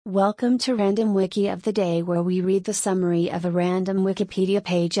Welcome to Random Wiki of the Day, where we read the summary of a random Wikipedia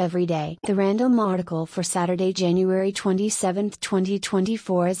page every day. The random article for Saturday, January 27,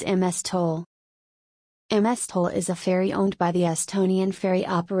 2024 is MS Tõll. MS Tõll is a ferry owned by the Estonian ferry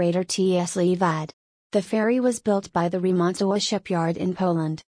operator Tõll. The ferry was built by the Remontowa shipyard in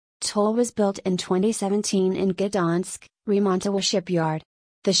Poland. Tõll was built in 2017 in Gdansk, Remontowa shipyard.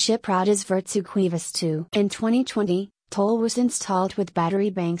 The ship route is Virtsu to. In 2020, Tõll was installed with battery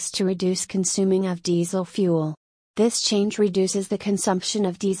banks to reduce consuming of diesel fuel. This change reduces the consumption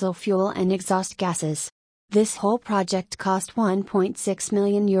of diesel fuel and exhaust gases. This whole project cost €1.6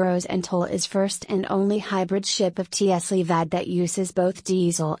 million, and Tõll is first and only hybrid ship of Tõll that uses both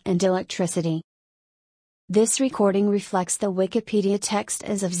diesel and electricity. This recording reflects the Wikipedia text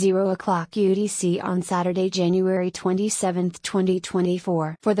as of 0 o'clock UTC on Saturday, January 27,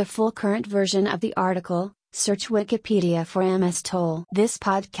 2024. For the full current version of the article, search Wikipedia for MS Tõll. This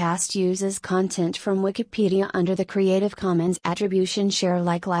podcast uses content from Wikipedia under the Creative Commons Attribution Share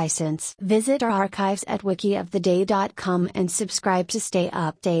Alike license. Visit our archives at wikioftheday.com and subscribe to stay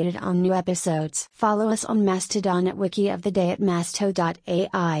updated on new episodes. Follow us on Mastodon at wikioftheday at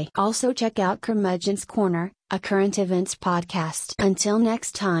masto.ai. Also check out Curmudgeon's Corner, a current events podcast. Until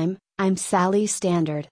next time, I'm Sally Standard.